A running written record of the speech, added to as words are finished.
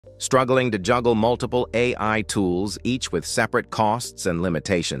Struggling to juggle multiple AI tools, each with separate costs and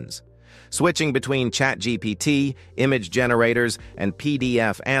limitations? Switching between ChatGPT, image generators, and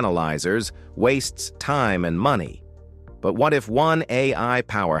PDF analyzers wastes time and money. But what if one AI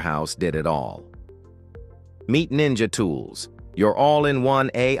powerhouse did it all? Meet NinjaTools, your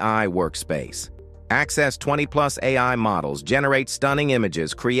all-in-one AI workspace. Access 20-plus AI models, generate stunning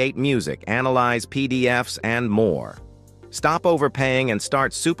images, create music, analyze PDFs, and more. Stop overpaying and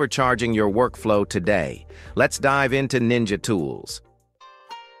start supercharging your workflow today. Let's dive into NinjaTools.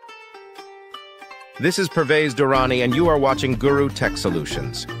 This is Pervez Durrani, and you are watching Guru Tech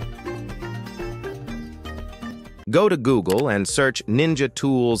Solutions. Go to Google and search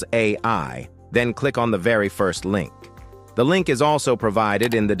NinjaTools AI, then click on the very first link. The link is also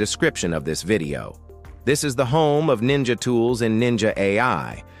provided in the description of this video. This is the home of NinjaTools and Ninja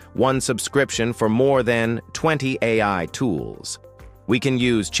AI, one subscription for more than 20 AI tools. We can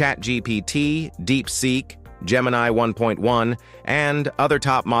use ChatGPT, DeepSeek, Gemini 1.1, and other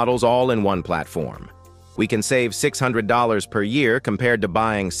top models all in one platform. We can save $600 per year compared to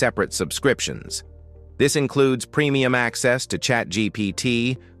buying separate subscriptions. This includes premium access to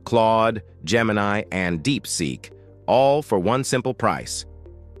ChatGPT, Claude, Gemini, and DeepSeek, all for one simple price.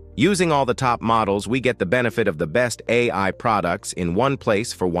 Using all the top models, we get the benefit of the best AI products in one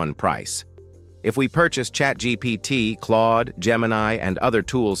place for one price. If we purchase ChatGPT, Claude, Gemini, and other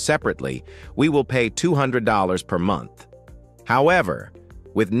tools separately, we will pay $200 per month. However,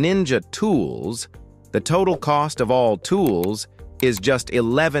 with NinjaTools, the total cost of all tools is just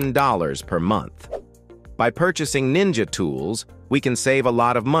 $11 per month. By purchasing NinjaTools, we can save a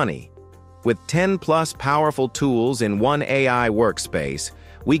lot of money. With 10-plus powerful tools in one AI workspace,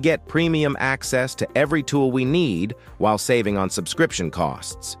 we get premium access to every tool we need while saving on subscription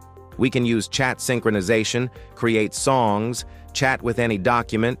costs. We can use chat synchronization, create songs, chat with any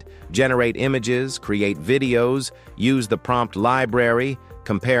document, generate images, create videos, use the prompt library,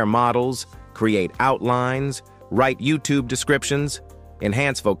 compare models, create outlines, write YouTube descriptions,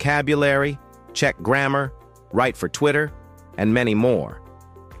 enhance vocabulary, check grammar, write for Twitter, and many more.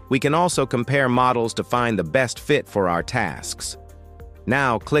 We can also compare models to find the best fit for our tasks.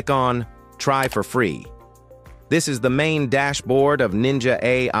 Now click on Try for Free. This is the main dashboard of Ninja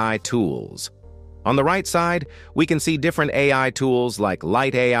AI tools. On the right side, we can see different AI tools like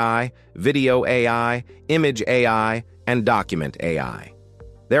Light AI, Video AI, Image AI, and Document AI.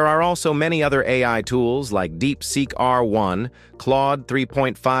 There are also many other AI tools like DeepSeek R1,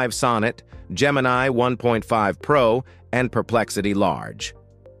 Claude-3.5 Sonnet, Gemini 1.5 Pro, and Perplexity Large.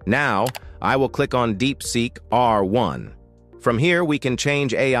 Now, I will click on DeepSeek R1. From here, we can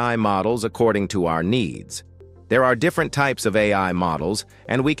change AI models according to our needs. There are different types of AI models,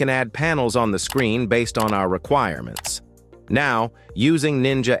 and we can add panels on the screen based on our requirements. Now, using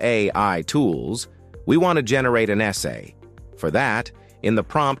Ninja AI tools, we want to generate an essay. For that, in the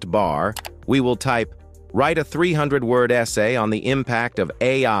prompt bar, we will type, "Write a 300-word essay on the impact of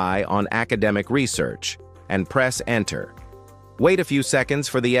AI on academic research," and press Enter. Wait a few seconds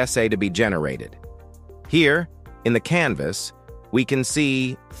for the essay to be generated. Here, in the canvas, we can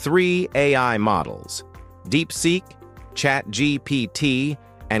see 3 AI models: DeepSeek, ChatGPT,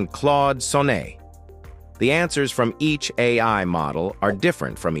 and Claude Sonnet. The answers from each AI model are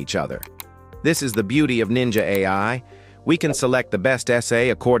different from each other. This is the beauty of Ninja AI. We can select the best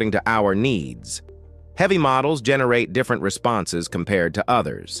essay according to our needs. Heavy models generate different responses compared to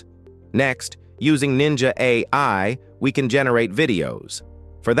others. Next, using Ninja AI, we can generate videos.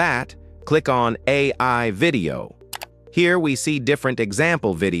 For that, click on AI Video. Here we see different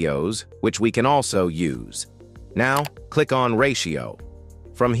example videos, which we can also use. Now, click on Ratio.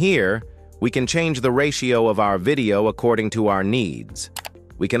 From here, we can change the ratio of our video according to our needs.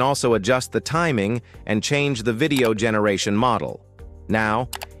 We can also adjust the timing and change the video generation model. Now,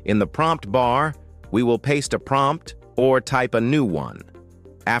 in the prompt bar, we will paste a prompt or type a new one.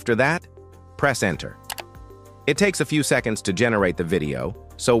 After that, press Enter. It takes a few seconds to generate the video,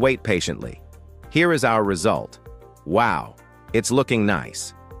 so wait patiently. Here is our result. Wow, it's looking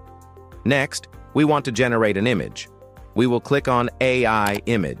nice. Next, we want to generate an image. We will click on AI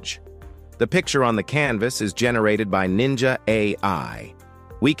Image. The picture on the canvas is generated by Ninja AI.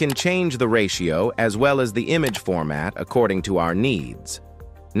 We can change the ratio as well as the image format according to our needs.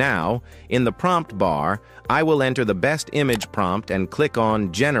 Now, in the prompt bar, I will enter the best image prompt and click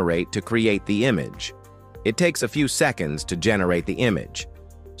on Generate to create the image. It takes a few seconds to generate the image,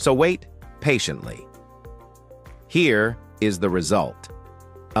 so wait patiently. Here is the result.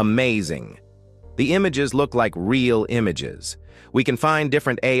 Amazing! The images look like real images. We can find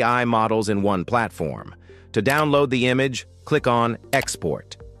different AI models in one platform. To download the image, click on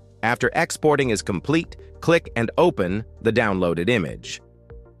Export. After exporting is complete, click and open the downloaded image.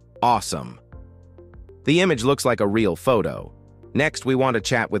 Awesome! The image looks like a real photo. Next, we want to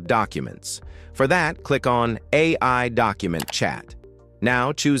chat with documents. For that, click on AI Document Chat.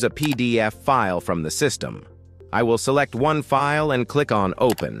 Now choose a PDF file from the system. I will select one file and click on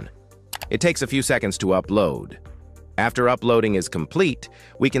Open. It takes a few seconds to upload. After uploading is complete,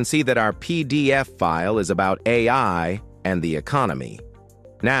 we can see that our PDF file is about AI and the economy.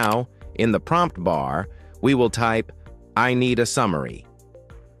 Now, in the prompt bar, we will type, "I need a summary."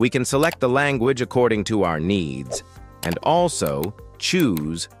 We can select the language according to our needs, and also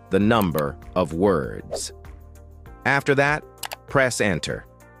choose the number of words. After that, press Enter.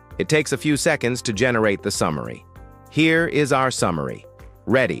 It takes a few seconds to generate the summary. Here is our summary.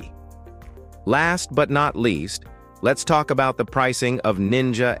 Ready. Last but not least, let's talk about the pricing of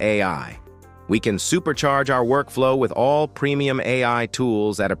Ninja AI. We can supercharge our workflow with all premium AI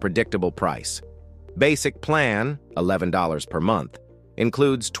tools at a predictable price. Basic plan, $11 per month,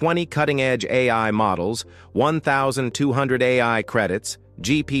 includes 20 cutting-edge AI models, 1,200 AI credits,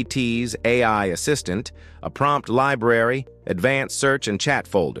 GPT's AI assistant, a prompt library, advanced search and chat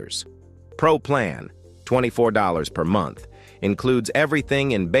folders. Pro plan, $24 per month, includes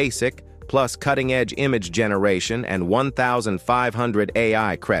everything in basic, plus cutting-edge image generation and 1,500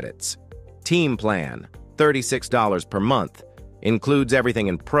 AI credits. Team plan, $36 per month, includes everything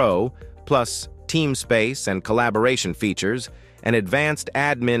in Pro, plus team space and collaboration features, an advanced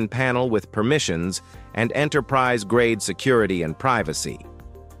admin panel with permissions, and enterprise-grade security and privacy.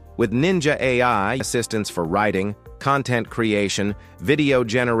 With Ninja AI assistance for writing, content creation, video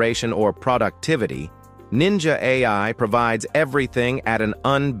generation, or productivity, Ninja AI provides everything at an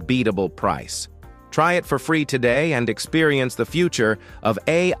unbeatable price. Try it for free today and experience the future of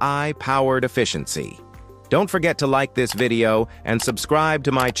AI-powered efficiency. Don't forget to like this video and subscribe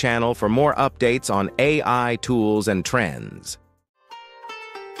to my channel for more updates on AI tools and trends.